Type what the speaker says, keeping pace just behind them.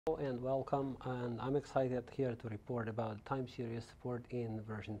And welcome, and I'm excited here to report about time series support in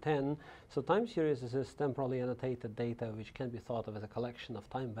version 10. So time series is this temporally annotated data which can be thought of as a collection of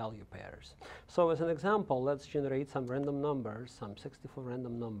time value pairs. So as an example, let's generate some random numbers, some 64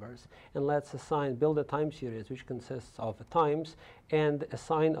 random numbers, and let's build a time series which consists of times and a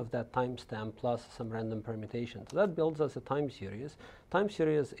sign of that timestamp plus some random permutation. So that builds us a time series. Time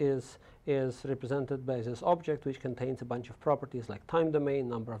series is represented by this object which contains a bunch of properties like time domain,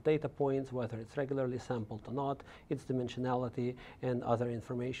 number of data points, whether it's regularly sampled or not, its dimensionality, and other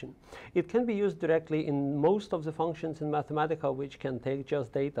information. It can be used directly in most of the functions in Mathematica which can take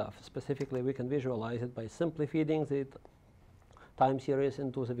just data. Specifically, we can visualize it by simply feeding the time series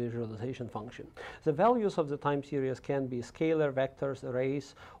into the visualization function. The values of the time series can be scalar, vectors,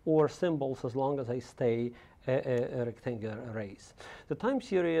 arrays, or symbols as long as they stay a rectangular arrays. The time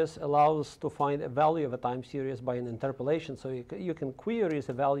series allows to find a value of a time series by an interpolation. So you can query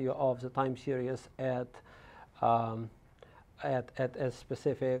the value of the time series at a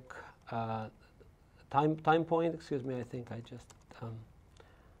specific time point. Excuse me, I think I just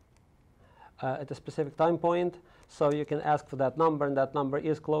at a specific time point. So you can ask for that number, and that number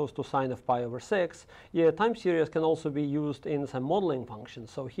is close to sine of pi over 6. Yeah, time series can also be used in some modeling functions.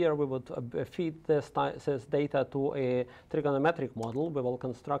 So here we would feed this data to a trigonometric model. We will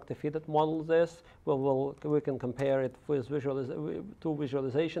construct a fitted model. We can compare it with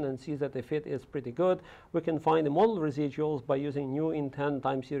visualization and see that the fit is pretty good. We can find the model residuals by using new intent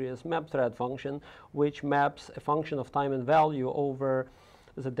time series map thread function, which maps a function of time and value over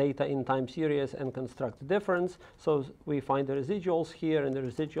the data in time series and construct the difference. So we find the residuals here, and the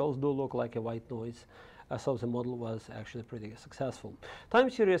residuals do look like a white noise. So the model was actually pretty successful. Time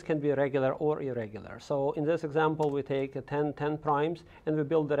series can be regular or irregular. So in this example, we take 10 primes, and we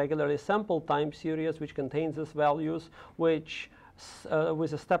build a regularly sampled time series which contains these values, which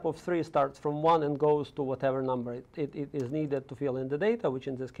with a step of 3 starts from 1 and goes to whatever number it is needed to fill in the data, which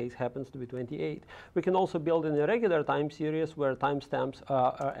in this case happens to be 28. We can also build an irregular time series where timestamps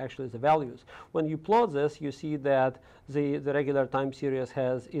are actually the values. When you plot this, you see that the regular time series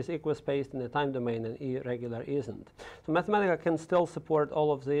is equispaced in the time domain and irregular isn't. So Mathematica can still support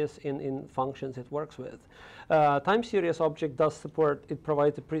all of this in functions it works with. Time series object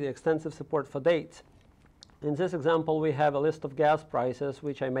provides a pretty extensive support for dates. In this example, we have a list of gas prices,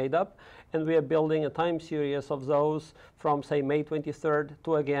 which I made up, and we are building a time series of those from, say, May 23rd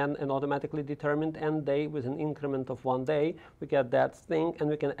to, again, an automatically determined end day with an increment of 1 day. We get that thing, and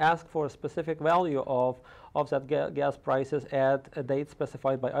we can ask for a specific value of that gas prices at a date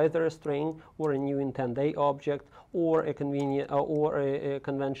specified by either a string or a new intent day object or a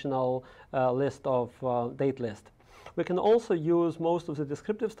conventional list of date list. We can also use most of the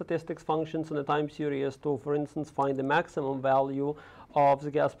descriptive statistics functions in a time series to, for instance, find the maximum value of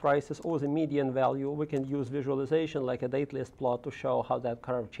the gas prices or the median value. We can use visualization like a date list plot to show how that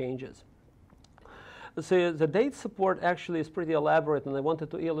curve changes. So the date support actually is pretty elaborate, and I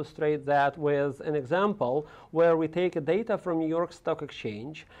wanted to illustrate that with an example where we take a data from New York Stock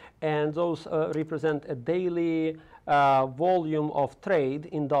Exchange, and those represent a daily volume of trade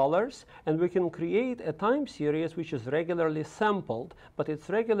in dollars, and we can create a time series which is regularly sampled, but it's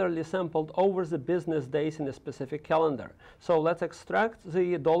regularly sampled over the business days in a specific calendar. So let's extract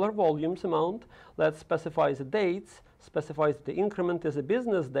the dollar volumes amount, let's specify the dates, specifies the increment is a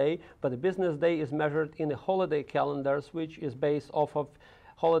business day, but the business day is measured in a holiday calendars, which is based off of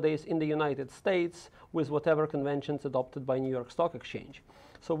holidays in the United States with whatever conventions adopted by New York Stock Exchange.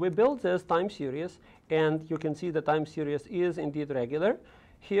 So we built this time series, and you can see the time series is indeed regular.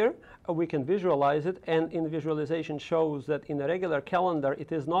 Here we can visualize it, and in visualization shows that in a regular calendar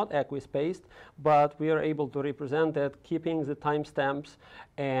it is not equispaced, but we are able to represent it keeping the timestamps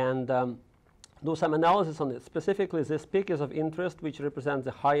and do some analysis on it. Specifically, this peak is of interest, which represents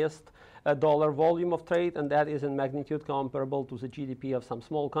the highest dollar volume of trade, and that is in magnitude comparable to the GDP of some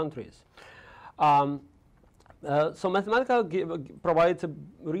small countries. So Mathematica provides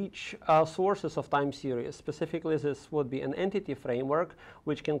rich sources of time series. Specifically, this would be an entity framework,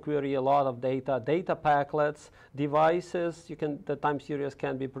 which can query a lot of data packlets, devices. The time series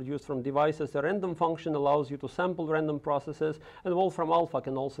can be produced from devices. The random function allows you to sample random processes, and Wolfram alpha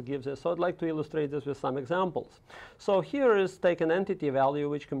can also give this. So I'd like to illustrate this with some examples. So here is take an entity value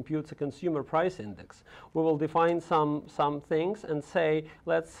which computes a consumer price index. We will define some things and say,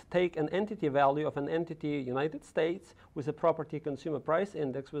 let's take an entity value of an entity United United States with a property consumer price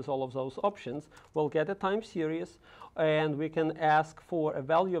index with all of those options. We'll get a time series, and we can ask for a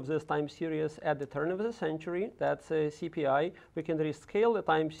value of this time series at the turn of the century. That's a CPI. We can rescale the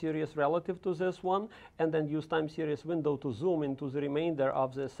time series relative to this one, and then use time series window to zoom into the remainder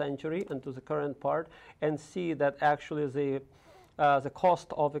of the century and to the current part, and see that actually the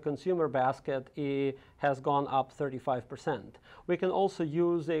cost of the consumer basket has gone up 35%. We can also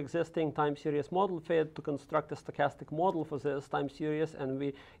use the existing time series model fit to construct a stochastic model for this time series,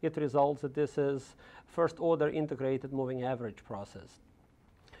 and it results that this is first order integrated moving average process.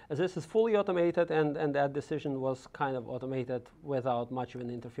 This is fully automated, and that decision was kind of automated without much of an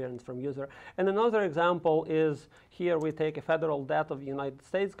interference from user. And another example is here we take a federal debt of the United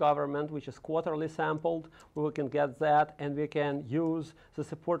States government, which is quarterly sampled. We can get that, and we can use the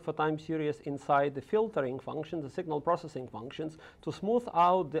support for time series inside the filtering function, the signal processing functions, to smooth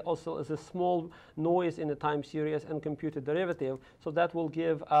out the small noise in the time series and compute a derivative. So that will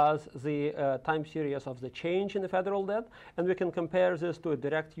give us the time series of the change in the federal debt, and we can compare this to a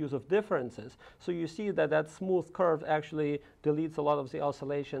direct use of differences. So you see that that smooth curve actually deletes a lot of the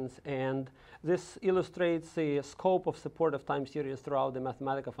oscillations, and this illustrates the scope of support of time series throughout the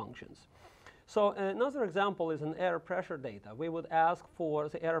Mathematica functions. So another example is an air pressure data. We would ask for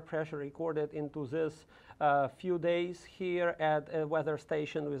the air pressure recorded into this few days here at a weather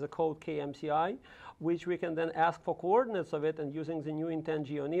station with a code KMCI, which we can then ask for coordinates of it, and using the new intent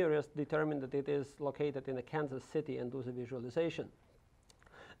geonearist determine that it is located in a Kansas City and do the visualization.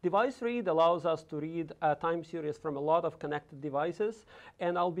 Device read allows us to read a time series from a lot of connected devices,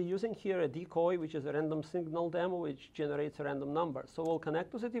 and I'll be using here a decoy, which is a random signal demo, which generates a random number. So we'll connect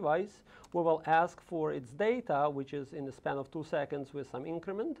to the device, we will ask for its data, which is in the span of 2 seconds with some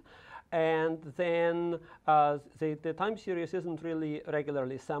increment, and then the time series isn't really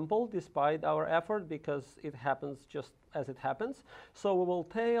regularly sampled despite our effort, because it happens just as it happens. So we will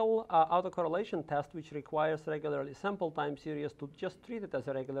tail autocorrelation test, which requires regularly sampled time series, to just treat it as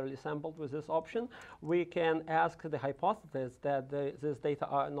a regularly sampled. With this option, we can ask the hypothesis that these data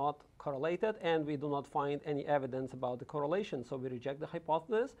are not correlated, and we do not find any evidence about the correlation. So we reject the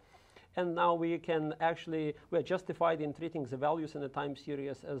hypothesis. And now we are justified in treating the values in the time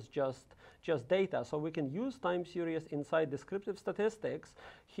series as just data. So we can use time series inside descriptive statistics.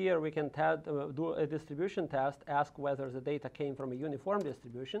 Here we can do a distribution test, ask whether the data came from a uniform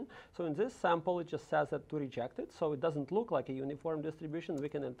distribution. So in this sample, it just says that to reject it. So it doesn't look like a uniform distribution. We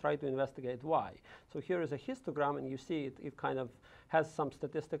can then try to investigate why. So here is a histogram, and you see it kind of has some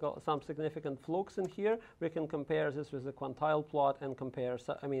significant flux in here. We can compare this with the quantile plot and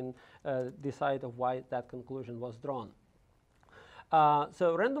decide of why that conclusion was drawn.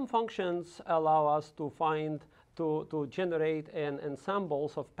 So random functions allow us to generate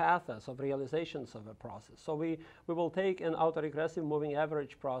ensembles of paths, of realizations of a process. So we will take an autoregressive moving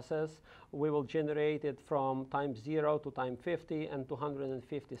average process. We will generate it from time 0 to time 50 and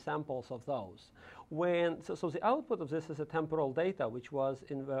 250 samples of those. So the output of this is a temporal data, which was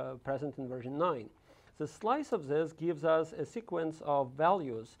present in version 9. The slice of this gives us a sequence of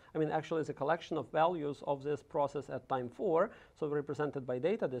values. Actually, it's a collection of values of this process at time 4, so represented by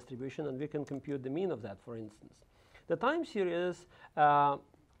data distribution, and we can compute the mean of that, for instance. The time series, on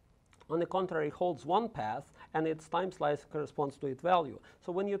the contrary, holds one path, and its time slice corresponds to its value.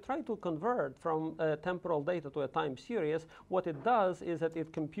 So when you try to convert from temporal data to a time series, what it does is that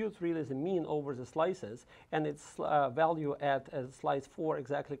it computes really the mean over the slices, and its value at slice 4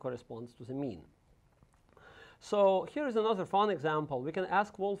 exactly corresponds to the mean. So here is another fun example. We can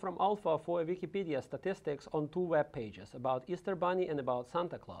ask Wolfram Alpha for a Wikipedia statistics on 2 web pages about Easter Bunny and about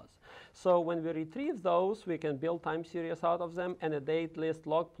Santa Claus. So when we retrieve those, we can build time series out of them, and a date list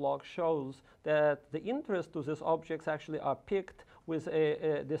log plot shows that the interest to these objects actually are picked with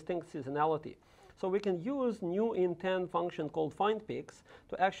a distinct seasonality. So we can use new intent function called findPicks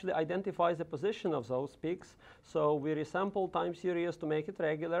to actually identify the position of those picks. So we resample time series to make it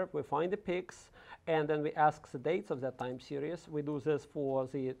regular. We find the picks, and then we ask the dates of that time series. We do this for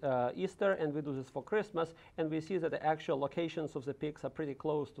the Easter, and we do this for Christmas, and we see that the actual locations of the picks are pretty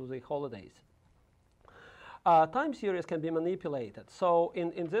close to the holidays. Time series can be manipulated. So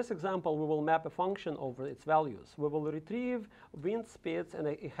in this example, we will map a function over its values. We will retrieve wind speeds and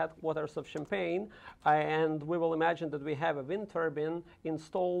the headquarters of Champaign, and we will imagine that we have a wind turbine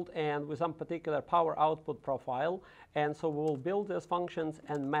installed and with some particular power output profile. And so we will build these functions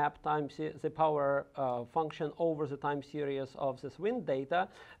and map the power function over the time series of this wind data,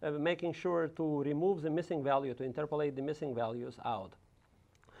 making sure to remove the missing value, to interpolate the missing values out.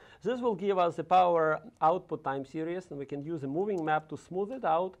 This will give us the power output time series, and we can use a moving map to smooth it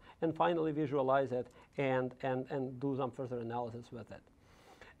out and finally visualize it and do some further analysis with it.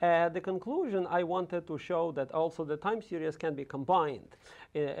 At the conclusion, I wanted to show that also the time series can be combined.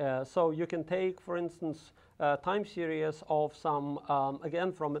 So you can take, for instance, time series of some,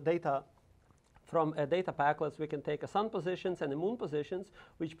 again, from a data packlets, we can take a sun positions and the moon positions,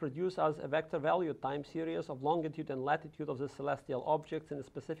 which produce us a vector value time series of longitude and latitude of the celestial objects in a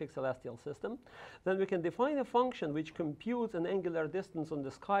specific celestial system. Then we can define a function which computes an angular distance on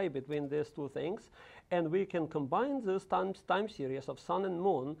the sky between these two things, and we can combine this time series of sun and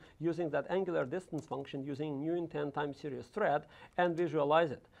moon using that angular distance function using new intent time series thread and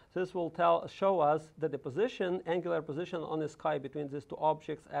visualize it. This will show us that the angular position on the sky between these two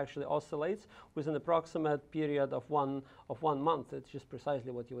objects actually oscillates with an approximate period of one month. It's just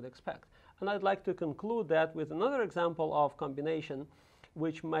precisely what you would expect. And I'd like to conclude that with another example of combination,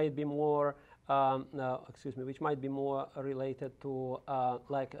 which might be more, which might be more related to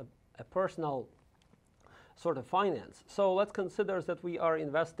like a personal sort of finance. So let's consider that we are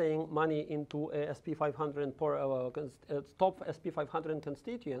investing money into a SP500 top SP500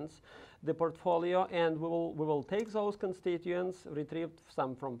 constituents, the portfolio, and we will take those constituents, retrieve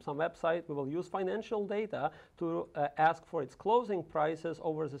some from some website. We will use financial data to ask for its closing prices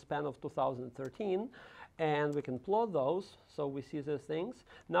over the span of 2013. And we can plot those, so we see these things.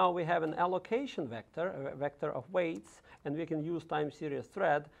 Now we have an allocation vector, a vector of weights, and we can use time series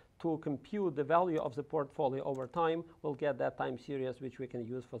thread to compute the value of the portfolio over time. We'll get that time series, which we can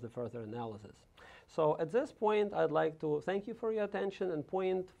use for the further analysis. So at this point, I'd like to thank you for your attention and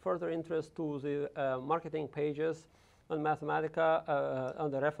point further interest to the marketing pages on Mathematica, on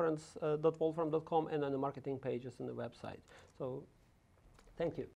the reference.wolfram.com, and on the marketing pages on the website. So thank you.